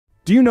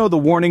Do you know the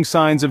warning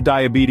signs of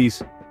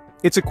diabetes?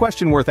 It's a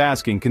question worth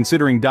asking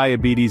considering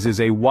diabetes is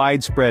a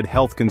widespread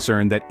health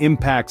concern that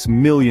impacts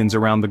millions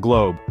around the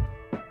globe.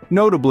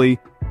 Notably,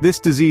 this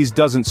disease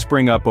doesn't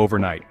spring up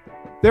overnight.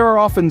 There are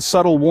often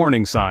subtle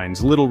warning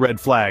signs, little red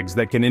flags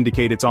that can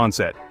indicate its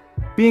onset.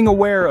 Being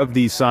aware of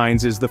these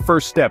signs is the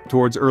first step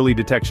towards early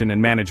detection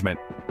and management.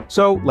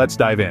 So, let's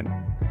dive in.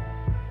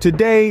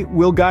 Today,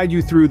 we'll guide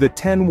you through the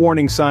 10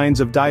 warning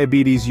signs of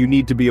diabetes you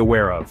need to be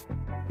aware of.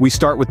 We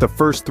start with the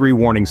first 3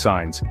 warning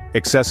signs: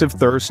 excessive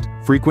thirst,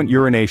 frequent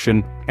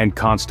urination, and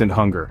constant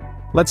hunger.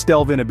 Let's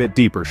delve in a bit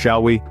deeper,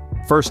 shall we?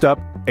 First up,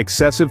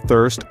 excessive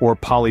thirst or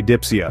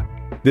polydipsia.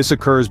 This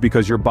occurs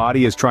because your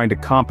body is trying to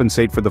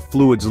compensate for the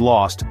fluids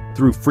lost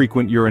through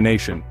frequent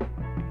urination.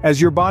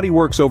 As your body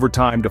works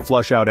overtime to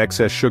flush out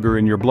excess sugar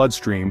in your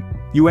bloodstream,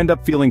 you end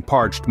up feeling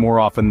parched more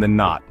often than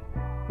not.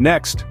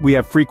 Next, we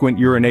have frequent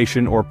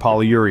urination or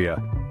polyuria.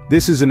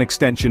 This is an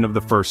extension of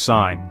the first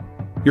sign.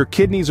 Your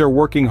kidneys are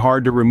working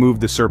hard to remove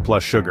the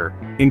surplus sugar,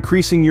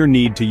 increasing your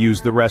need to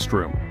use the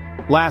restroom.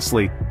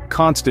 Lastly,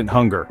 constant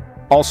hunger,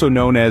 also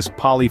known as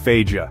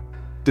polyphagia.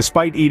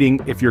 Despite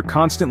eating, if you're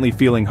constantly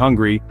feeling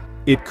hungry,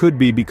 it could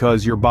be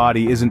because your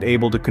body isn't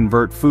able to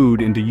convert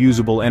food into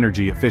usable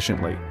energy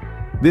efficiently.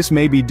 This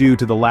may be due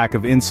to the lack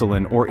of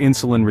insulin or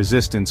insulin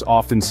resistance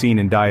often seen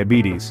in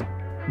diabetes.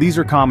 These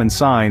are common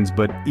signs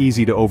but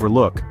easy to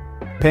overlook.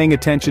 Paying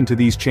attention to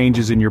these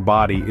changes in your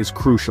body is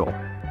crucial.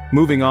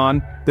 Moving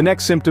on, the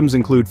next symptoms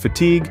include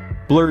fatigue,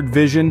 blurred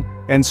vision,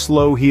 and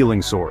slow healing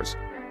sores.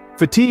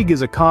 Fatigue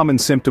is a common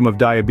symptom of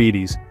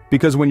diabetes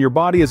because when your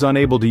body is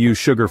unable to use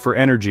sugar for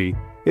energy,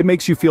 it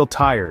makes you feel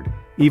tired,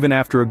 even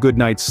after a good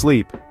night's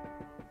sleep.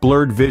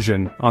 Blurred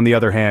vision, on the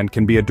other hand,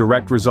 can be a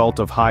direct result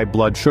of high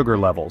blood sugar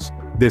levels.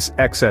 This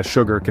excess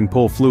sugar can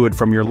pull fluid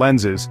from your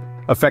lenses,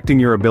 affecting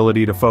your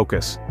ability to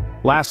focus.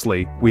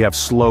 Lastly, we have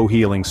slow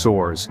healing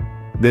sores.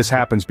 This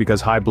happens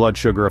because high blood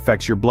sugar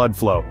affects your blood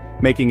flow,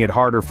 making it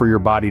harder for your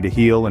body to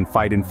heal and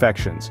fight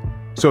infections.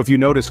 So if you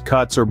notice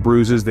cuts or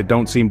bruises that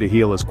don't seem to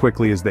heal as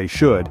quickly as they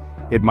should,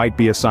 it might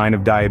be a sign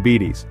of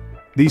diabetes.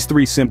 These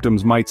 3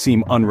 symptoms might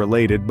seem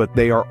unrelated, but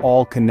they are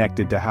all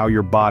connected to how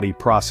your body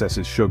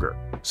processes sugar.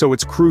 So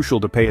it's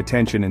crucial to pay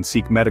attention and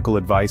seek medical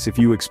advice if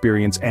you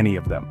experience any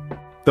of them.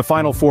 The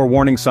final 4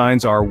 warning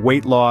signs are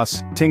weight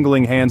loss,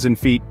 tingling hands and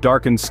feet,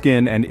 darkened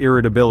skin, and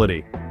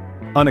irritability.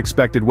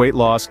 Unexpected weight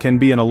loss can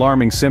be an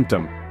alarming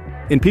symptom.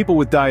 In people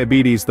with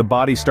diabetes, the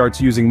body starts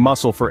using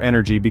muscle for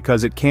energy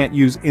because it can't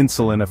use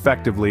insulin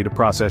effectively to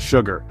process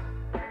sugar.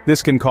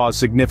 This can cause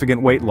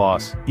significant weight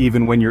loss,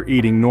 even when you're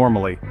eating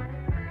normally.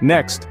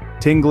 Next,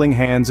 tingling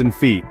hands and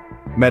feet,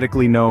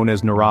 medically known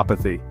as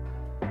neuropathy.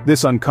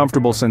 This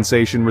uncomfortable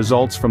sensation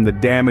results from the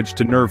damage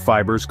to nerve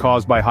fibers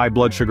caused by high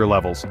blood sugar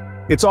levels.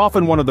 It's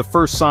often one of the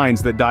first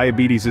signs that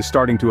diabetes is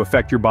starting to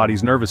affect your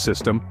body's nervous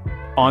system.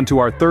 On to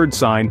our third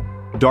sign,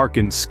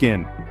 darkened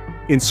skin.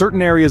 In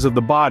certain areas of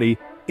the body,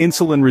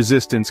 insulin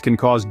resistance can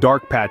cause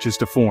dark patches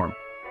to form.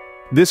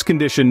 This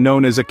condition,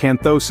 known as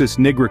acanthosis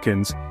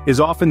nigricans, is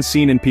often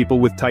seen in people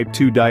with type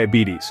 2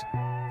 diabetes.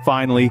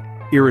 Finally,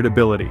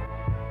 irritability.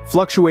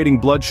 Fluctuating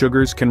blood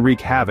sugars can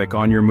wreak havoc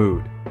on your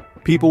mood.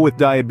 People with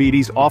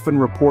diabetes often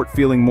report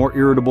feeling more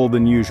irritable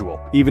than usual,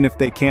 even if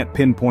they can't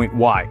pinpoint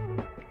why.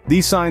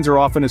 These signs are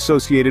often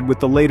associated with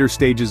the later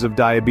stages of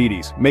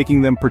diabetes,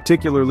 making them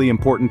particularly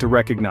important to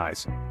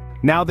recognize.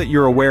 Now that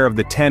you're aware of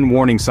the 10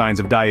 warning signs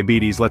of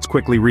diabetes, let's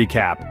quickly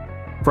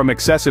recap. From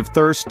excessive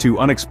thirst to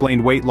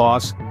unexplained weight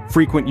loss,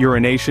 frequent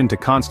urination to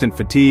constant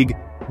fatigue,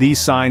 these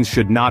signs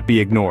should not be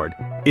ignored.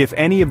 If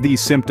any of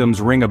these symptoms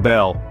ring a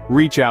bell,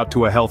 reach out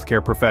to a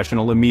healthcare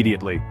professional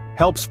immediately.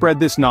 Help spread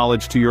this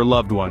knowledge to your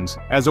loved ones,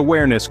 as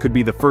awareness could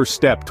be the first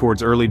step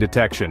towards early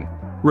detection.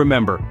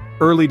 Remember,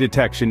 early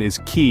detection is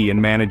key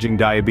in managing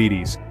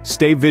diabetes.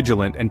 Stay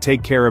vigilant and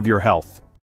take care of your health.